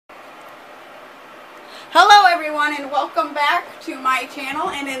Hello everyone and welcome back to my channel,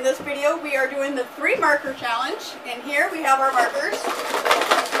 and in this video we are doing the 3 marker challenge, and here we have our markers,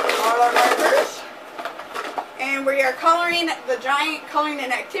 all our markers, and we are coloring the giant coloring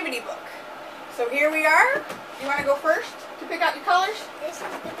and activity book. So here we are. You want to go first to pick out your colors? This is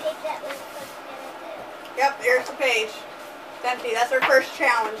the page that we're supposed to do. Yep, there's the page. It's empty. That's our first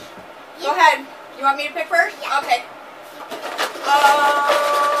challenge. Go ahead. You want me to pick first? Yeah. Okay.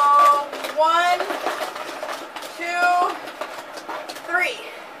 1, 2, 3.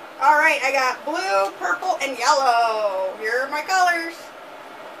 All right, I got blue, purple, and yellow. Here are my colors.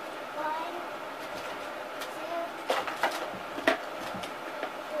 1, 2,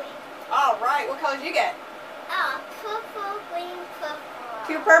 3. All right, what colors you get? Purple, green, purple.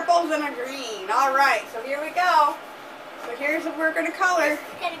 2 purples and a green. All right, so here we go. So here's what we're gonna color. This is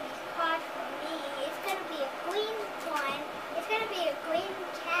gonna be hard for me. It's gonna be a green one. It's gonna be a green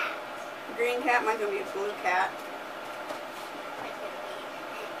cat. Green cat. Mine's gonna be a blue cat. It's gonna be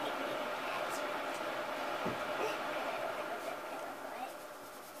a green cat.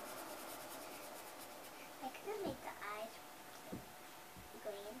 I could have made the eyes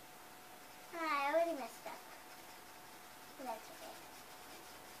green. I already messed up. That's okay.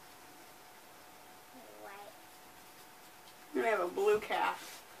 White. I'm gonna have a blue cat.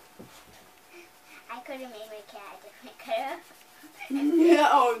 I could have made my cat a different color. Yeah,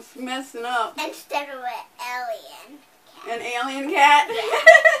 oh, it's messing up. Instead of an alien cat. An alien cat?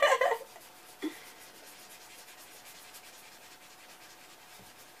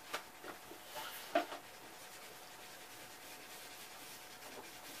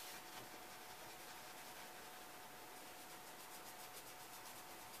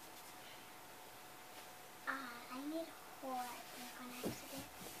 I made a hole, I think, on accident.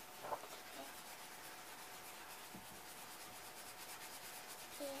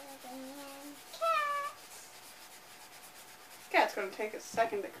 Alien cats. Cat's gonna take a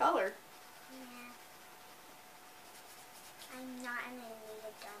second to color. Yeah. I'm not gonna need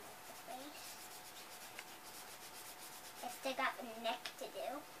it done with the face. I still got the neck to do.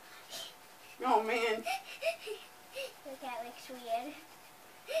 Oh man. The cat looks weird.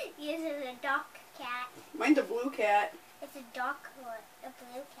 This is a dark cat. Mine's a blue cat. It's a dark one, a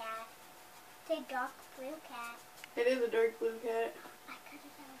blue cat. It's a dark blue cat. It is a dark blue cat. I cut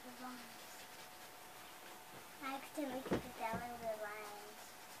it out of the lines. I accidentally cut it out of the lines.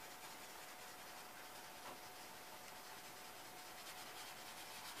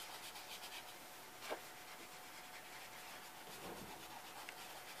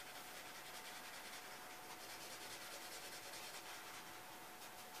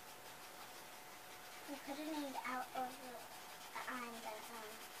 I cut it out of the eye,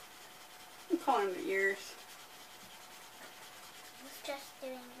 I'm coloring the ears. I was just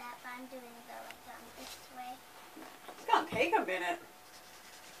doing that, but I'm doing the this way. It's gonna take a minute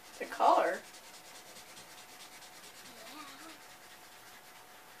to color. Yeah.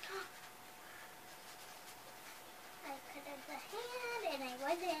 I cut out the hand, and I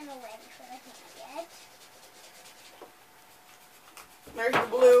wasn't ready for the hand yet. There's the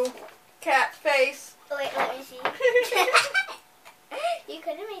blue cat face. Oh, wait, let me see. You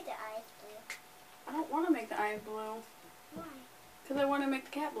could have made the eyes blue. I don't want to make the eyes blue. Why? Because I want to make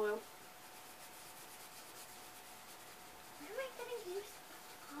the cat blue. What am I gonna use?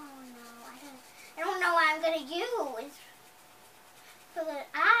 Oh no, I don't know what I'm gonna use for the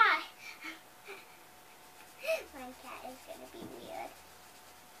eye. My cat is gonna be weird.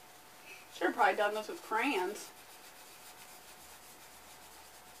 Should have probably done this with crayons.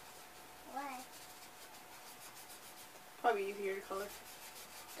 Why? Probably easier to color.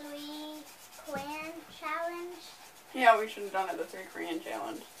 3 crayon challenge. Yeah, we should have done it the 3 crayon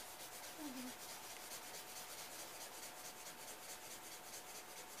challenge.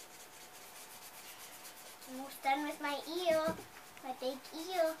 Almost done with my ear, my big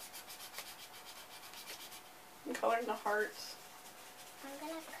ear. I'm coloring the hearts. I'm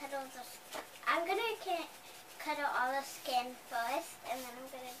gonna cut all all the skin first, and then I'm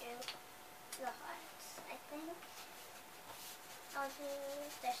gonna do the hearts. I think I'll do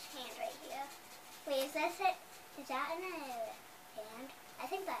this hand right here. Wait, is this it? Is that in a hand? I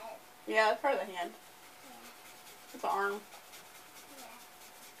think that is. Yeah, that's part of the hand. Yeah. It's an arm. Yeah.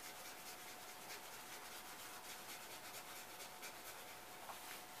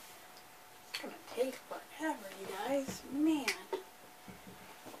 It's gonna take forever, you guys. Man.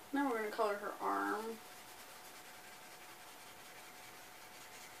 Now we're gonna color her arm.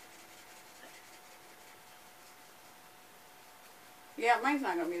 Yeah, mine's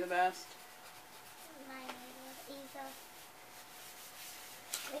not gonna be the best. Mine is either.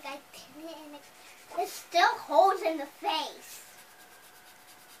 Like I didn't, and it still holds in the face.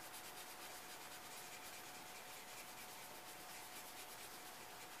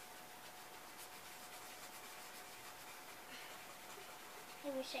 I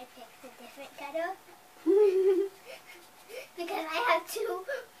wish I picked a different color. Because I have two.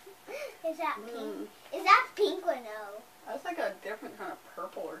 Is that pink? Is that pink or no? That's like a different kind of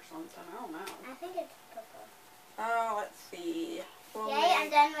purple or something. I don't know. I think it's purple. Oh, let's see. Yay, I'm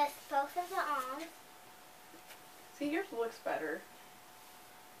done with both of the arms. See, yours looks better.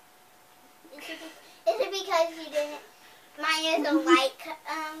 Is it because you didn't? Mine is a light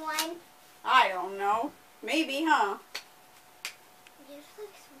one. I don't know. Maybe, huh? Yours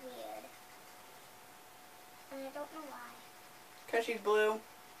looks weird. And I don't know why. Because she's blue.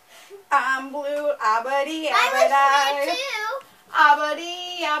 I'm blue. Abadi, I was abadi. too.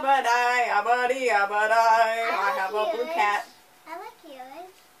 Abadi, abadi, abadi, abadi. I have a blue yours. cat. I like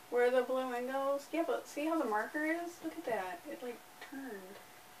yours. Where the blue one goes. Yeah, but see how the marker is? Look at that. It like turned.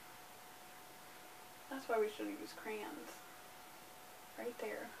 That's why we should have used crayons. Right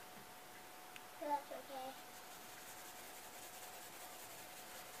there. That's okay.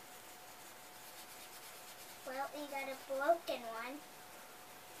 Well, you got a broken one.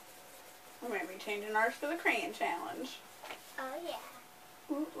 We might be changing ours for the crayon challenge. Oh,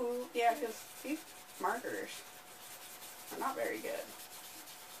 yeah. Ooh, ooh. Yeah, because these markers are not very good.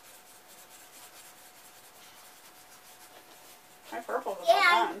 My purple's about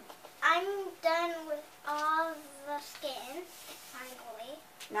done. I'm done with all the skin, finally.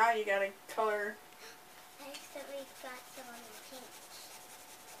 Now you gotta color. I accidentally got some on the pink.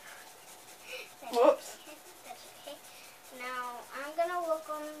 Whoops. That's okay. Now, I'm gonna work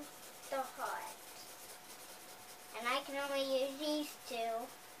on the heart. And I can only use these two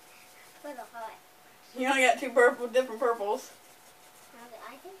for the heart. You only got two different purples.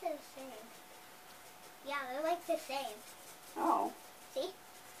 I think they're the same. Yeah, they're like the same. Oh. See?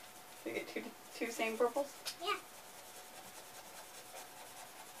 So you get two same purples? Yeah.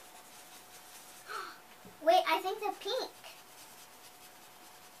 Wait, I think they're pink.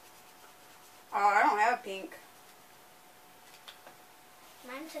 Oh, I don't have pink.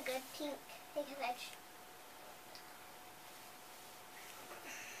 Mine's a good pink because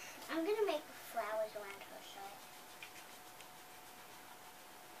I'm gonna make flowers around her shirt.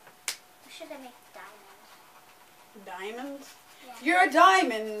 Or should I make diamonds? Diamonds? Yeah. You're a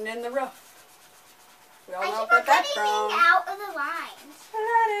diamond in the rough. We all I know keep what on that's cutting from. out of the lines.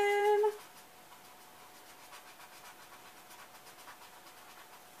 Aladdin.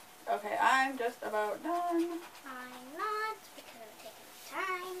 Okay, I'm just about done. I'm not because I'm taking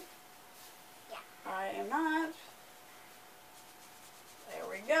time. Yeah. I am not. There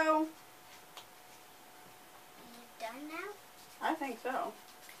we go. You done now? I think so.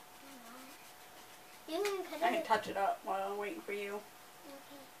 You can cut I it. can touch it up while I'm waiting for you.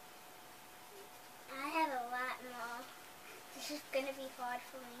 Okay. I have a lot more. This is gonna be hard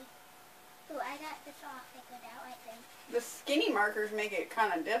for me. Ooh, I got this all figured out, I think. The skinny markers make it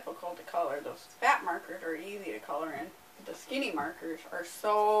kind of difficult to color. Those fat markers are easy to color in. The skinny markers are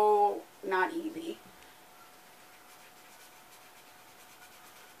so not easy.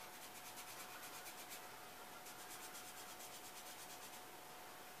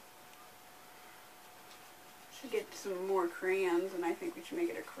 Should get some more crayons, and I think we should make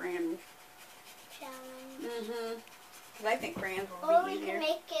it a crayon Challenge. Mm-hmm. Because I think crayons will Or be we easier. can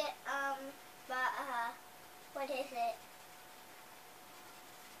make it, what is it?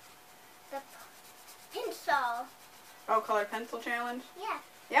 The pencil. Oh, colored pencil challenge? Yeah.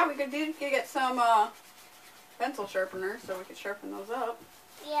 Yeah, we could get some pencil sharpeners so we could sharpen those up.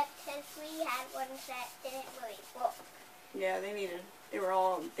 Yeah, because we had ones that didn't really work. Yeah, they were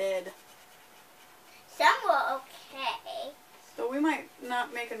all dead. Some were okay. So we might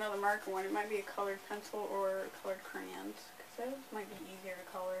not make another marker one. It might be a colored pencil or colored crayons. Because those might be easier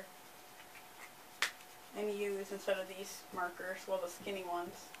to color and use instead of these markers. Well, the skinny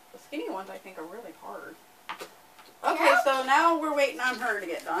ones. The skinny ones I think are really hard. Okay, Nope. so now we're waiting on her to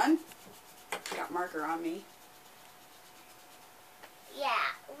get done. Got marker on me. Yeah,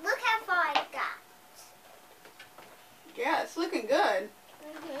 look how far I got. Yeah, it's looking good.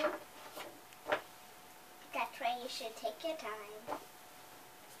 Mm-hmm. That's why you should take your time. Well,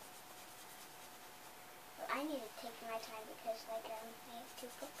 I need to take my time because, like, I have two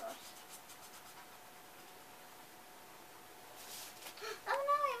purples. Oh no,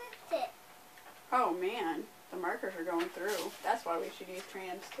 I missed it. Oh man, the markers are going through. That's why we should use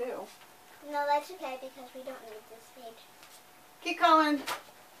crayons too. No, that's okay because we don't need this page. Keep coloring.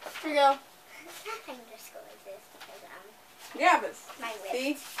 Here you go. I'm just going like this because Yeah, but My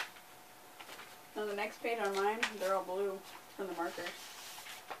see, wrist. on the next page on mine, they're all blue from the markers.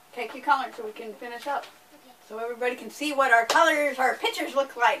 Okay, keep coloring so we can finish up. Okay. So everybody can see what our colors, our pictures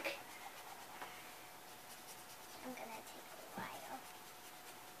look like. I'm gonna take a while.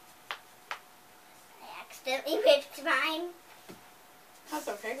 I accidentally whipped mine. That's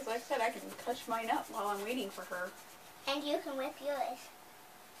okay, because like I said, I can touch mine up while I'm waiting for her. And you can whip yours.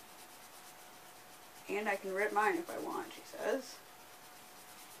 And I can rip mine if I want, she says.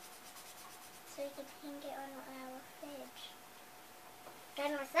 So you can hang it on our fridge.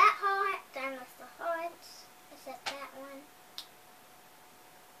 Done with that heart, done with the hearts. Is it that one?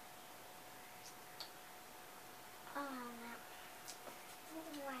 Oh no.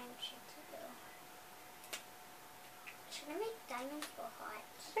 What do I want you to do? Should I make diamonds or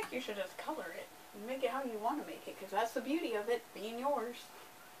hearts? I think you should just color it and make it how you want to make it, because that's the beauty of it being yours.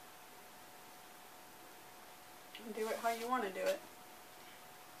 And do it how you want to do it.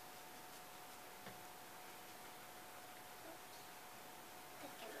 I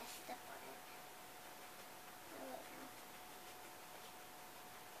think I messed up on it. Oh wait, no.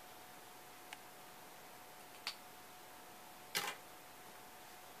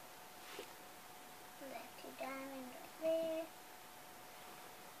 That two diamonds right there.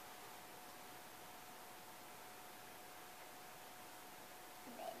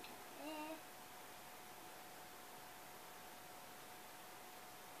 And then there.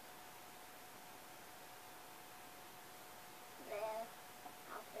 There.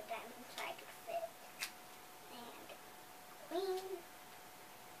 All the diamonds I could fit. And green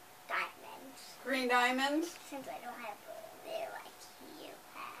diamonds. Green diamonds. Since I don't have blue, they're like you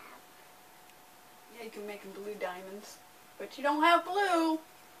have. Yeah, you can make them blue diamonds. But you don't have blue.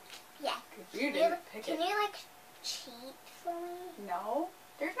 Yeah. Because you didn't pick Can it. you like cheat for me? No.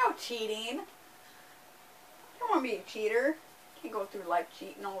 There's no cheating. You don't want to be a cheater. Can't go through life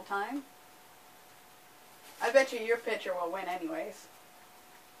cheating all the time. I bet you your picture will win anyways.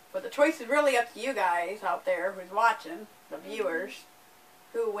 But the choice is really up to you guys out there who's watching, the viewers,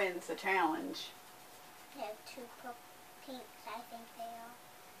 who wins the challenge. I have two pinks, I think they are.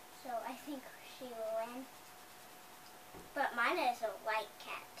 So I think she will win. But mine is a white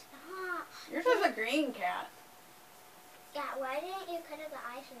cat. Ah, Yours is a green cat. yeah, why didn't you color the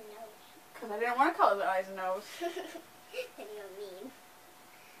eyes and nose? Because I didn't want to color the eyes and nose. Then you're mean.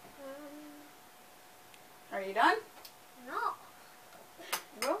 Are you done? No.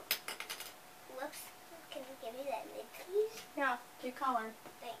 Well, Whoops. Can you give me that lid, please? yeah, keep coloring.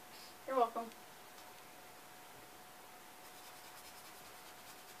 Thanks. You're welcome.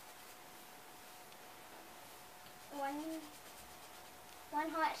 One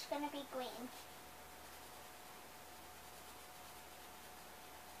heart's gonna be green.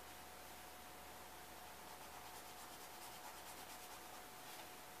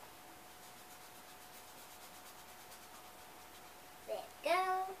 There we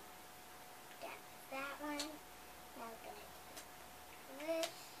go. Done with that one. Now we're gonna do this.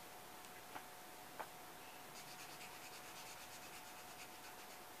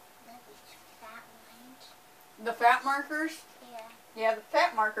 Love these fat lines. The fat markers? Yeah. Yeah, the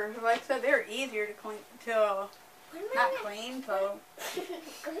fat markers, like I said, they're easier to clean, to What am not I clean, to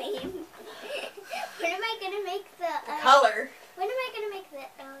green. When am I gonna make the color. When am I gonna make the?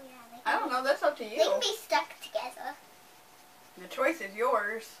 Oh yeah. They I don't know, that's up to They you. can be stuck together. The choice is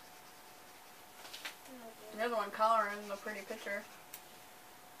yours. You're the one coloring the pretty picture.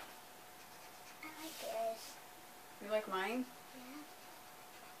 I like yours. You like mine?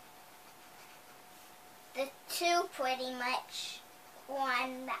 Yeah. The two pretty much.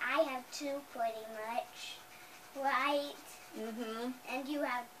 One, I have two pretty much. Right? Mm-hmm. And you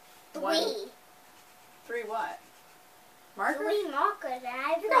have three. One. 3 what? Markers? 3 markers, and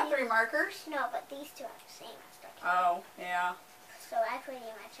I You got 3 markers. No, but these two are the same as the Oh, yeah. So I pretty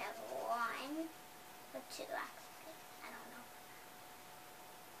much have 1 or 2 actually. I don't know.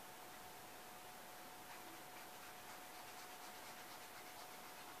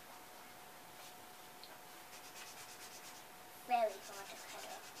 Very hard to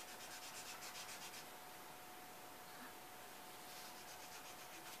color.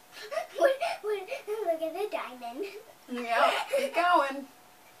 Look at the diamond. Yep, keep going.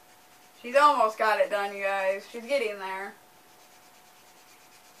 She's almost got it done, you guys. She's getting there.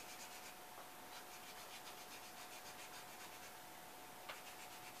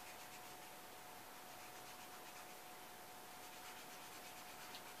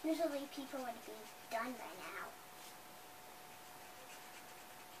 Usually people would be done by now.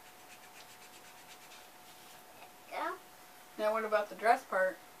 There we go. Now what about the dress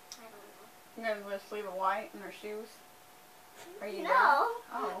part? I don't know. You're going to just leave it white in her shoes? Are you No. done?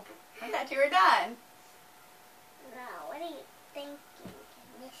 Oh, I thought you were done. No, what are you thinking?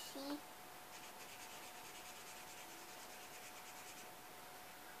 Can you see?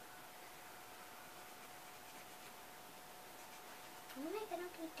 When am I gonna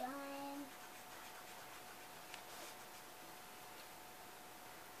be done?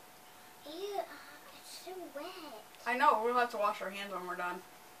 Ew, it's so wet. I know, we'll have to wash our hands when we're done.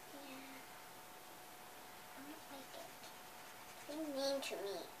 Yeah. I don't like it. Be mean to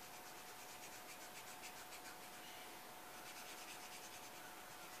me.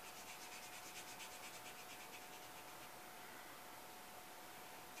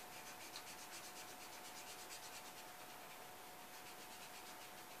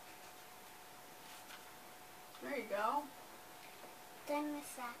 There you go. Done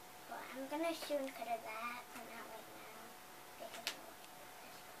with that, but I'm gonna soon cut it that, but not right now. Because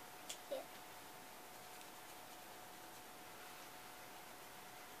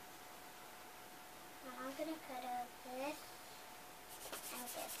I want I'm gonna cut out this and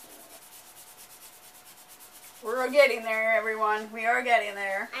this. We're getting there, everyone. We are getting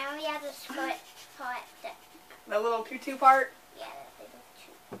there. I only have the split part that, The little tutu part. yeah, the little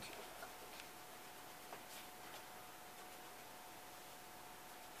two.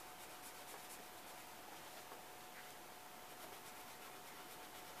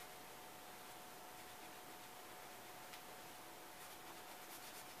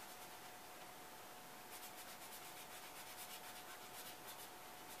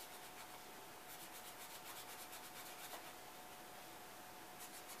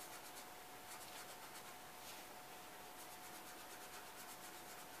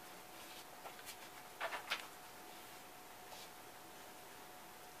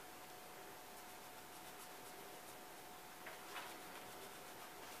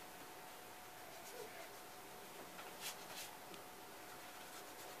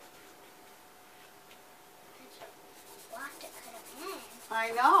 That's a lot to cut them in.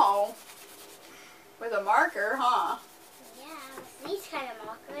 I know. With a marker, huh? Yeah, these kind of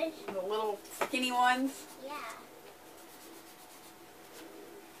markers. The little skinny ones. Yeah.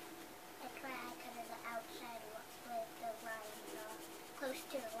 That's why I cut it the outside with the lines close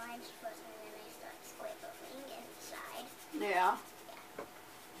to the lines first, and then I start squiggling inside. Yeah.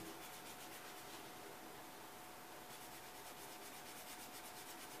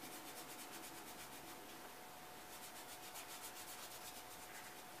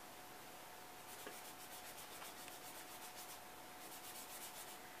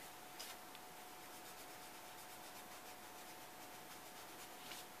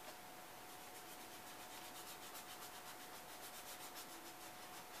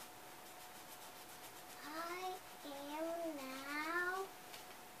 I am now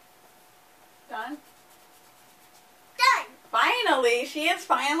Done? done. Finally! She is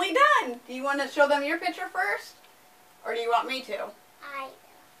finally done! Do you want to show them your picture first? Or do you want me to?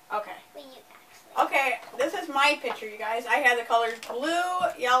 Okay. Well, you actually. Okay, this is my picture, you guys. I had the colors blue,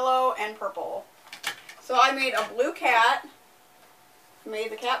 yellow, and purple. So I made a blue cat.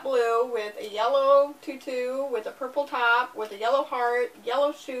 Made the cat blue with a yellow tutu, with a purple top, with a yellow heart,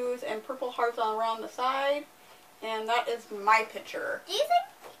 yellow shoes, and purple hearts all around the side. And that is my picture. Do you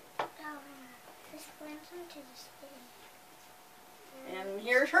think this blends into the skin? And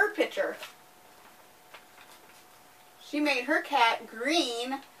here's her picture. She made her cat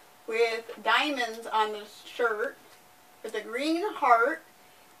green with diamonds on the shirt, with a green heart,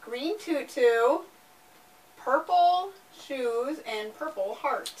 green tutu, purple shoes, and purple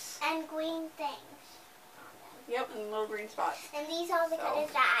hearts. And green things. Yep, and little green spots. And these are the So. colors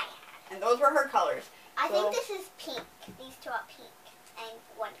that I had. And those were her colors. I So- think this is pink. These two are pink and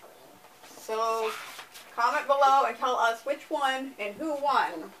one green. So comment below and tell us which one and who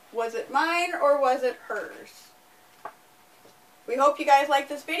won. Was it mine or was it hers? We hope you guys liked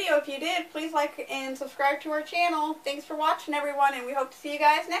this video. If you did, please like and subscribe to our channel. Thanks for watching, everyone, and we hope to see you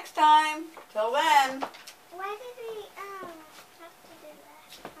guys next time. Till then. Why did we have to do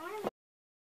that? I want to